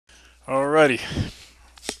Alrighty,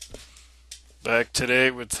 back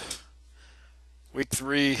today with week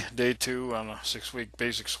 3, day 2 on a 6-week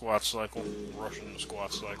basic squat cycle, Russian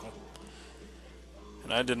squat cycle.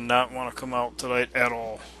 And I did not want to come out tonight at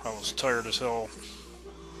all. I was tired as hell.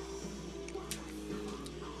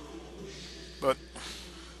 But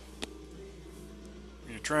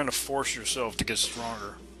you're trying to force yourself to get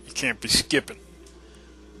stronger. You can't be skipping.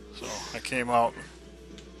 So I came out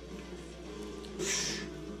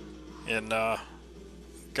and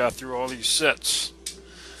got through all these sets.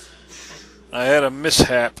 I had a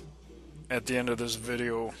mishap at the end of this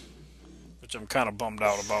video, which I'm kind of bummed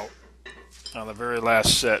out about. On the very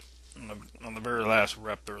last set, on the very last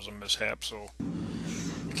rep, there was a mishap, so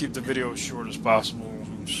keep the video as short as possible.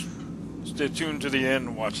 Just stay tuned to the end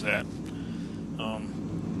and watch that.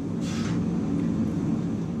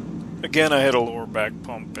 Again, I had a lower back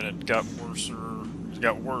pump, and it got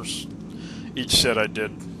worse each set I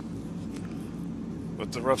did.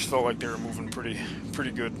 But the reps felt like they were moving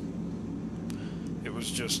pretty good. It was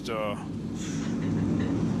just the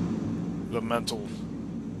mental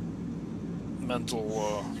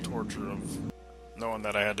torture of knowing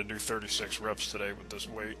that I had to do 36 reps today with this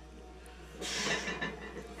weight.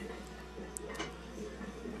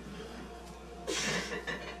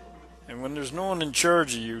 And when there's no one in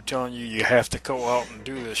charge of you telling you have to go out and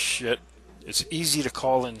do this shit, it's easy to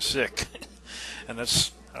call in sick. And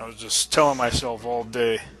I was just telling myself all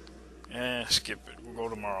day, skip it, we'll go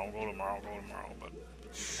tomorrow. But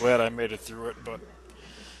glad I made it through it. But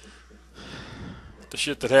the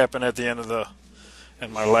shit that happened at the end of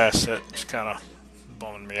my last set was kind of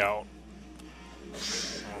bumming me out.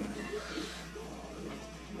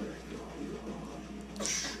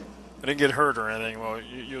 I didn't get hurt or anything. Well,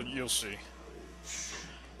 you'll see.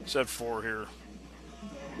 Set 4 here.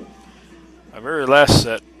 My very last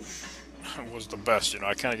set was the best.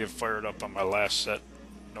 I kind of get fired up on my last set,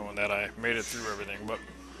 knowing that I made it through everything. But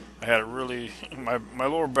I had my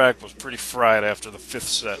lower back was pretty fried after the 5th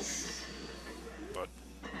set. But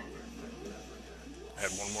I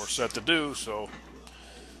had one more set to do, so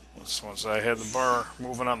once I had the bar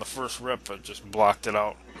moving on the first rep, I just blocked it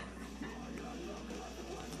out.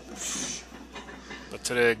 But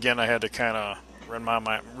today, again, I had to kind of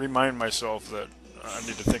remind myself that I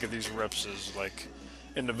need to think of these reps as like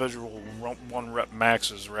individual 1-rep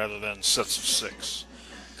maxes rather than sets of 6,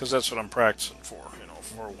 because that's what I'm practicing for,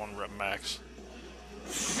 for a 1-rep max.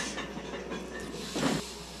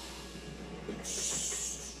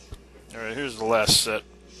 Alright, here's the last set.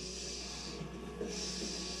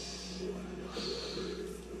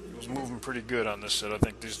 It was moving pretty good on this set. I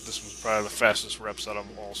think this was probably the fastest reps out of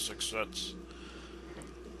all 6 sets.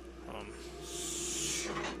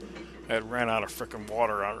 I had ran out of frickin'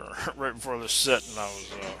 water right before this set, and I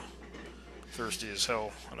was thirsty as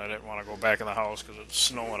hell, and I didn't want to go back in the house because it's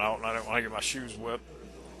snowing out, and I didn't want to get my shoes wet.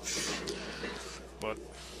 But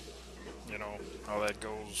you know how that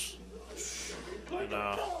goes, and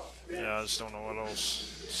yeah, I just don't know what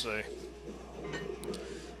else to say.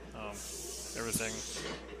 Everything.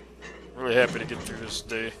 Really happy to get through this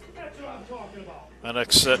day. My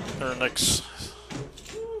next set, or next.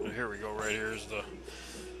 Here we go. Right here is the.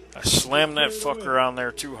 I slammed that fucker on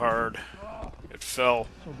there too hard. It fell.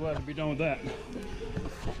 So glad to be done with that.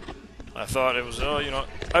 I thought it was,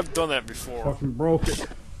 I've done that before. Fucking broke it.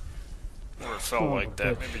 Where it fell like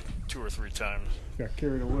that, maybe 2 or 3 times. Got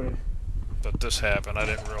carried away. But this happened. I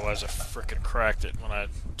didn't realize I frickin' cracked it when I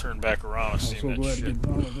turned back around and seen that shit. I'm so glad to get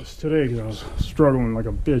done with this today because I was struggling like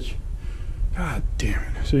a bitch. God damn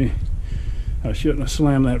it. See? I shouldn't have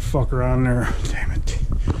slammed that fucker on there. Damn it.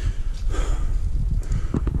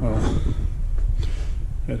 Well,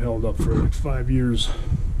 that held up for like 5 years.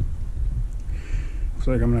 Looks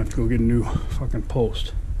like I'm gonna have to go get a new fucking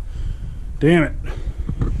post. Damn it.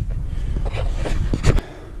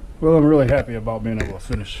 Well, I'm really happy about being able to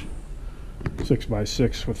finish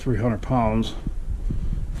 6x6 with 300 pounds.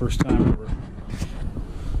 First time ever.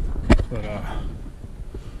 But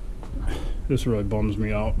this really bums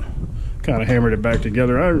me out. Kind of hammered it back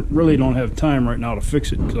together. I really don't have time right now to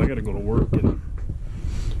fix it because I gotta go to work and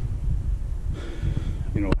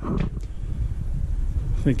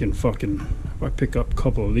thinking fucking if I pick up a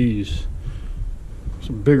couple of these,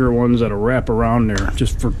 some bigger ones that'll wrap around there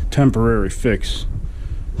just for temporary fix,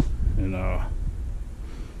 and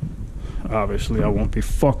obviously I won't be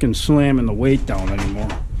fucking slamming the weight down anymore.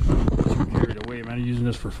 I'm carried away, man. I'm using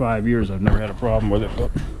this for 5 years. I've never had a problem with it,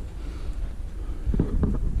 but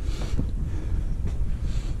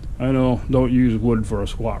I know don't use wood for a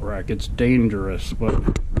squat rack. It's dangerous, but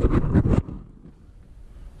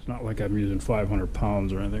it's not like I'm using 500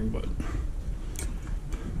 pounds or anything, but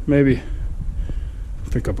maybe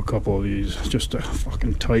pick up a couple of these just to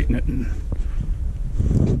fucking tighten it, and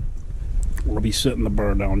we'll be setting the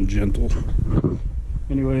bar down gentle.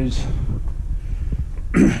 Anyways,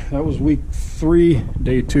 that was week 3,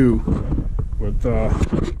 day 2 with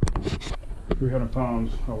 300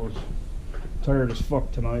 pounds. I was tired as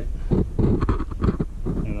fuck tonight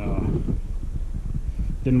and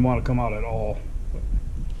didn't want to come out at all.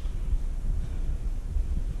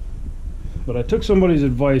 But I took somebody's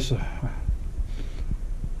advice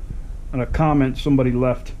on a comment somebody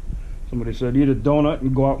left. Somebody said, eat a donut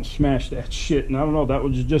and go out and smash that shit. And I don't know, that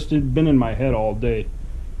was just, it'd been in my head all day.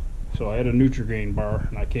 So I had a Nutrigrain bar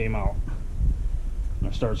and I came out. And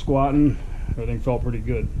I started squatting. Everything felt pretty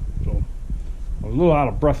good. So I was a little out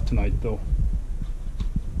of breath tonight though.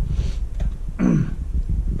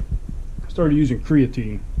 I started using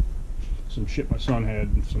creatine. Some shit my son had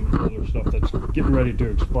and some other stuff that's getting ready to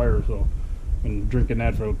expire. So I've been drinking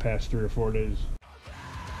that for the past 3 or 4 days.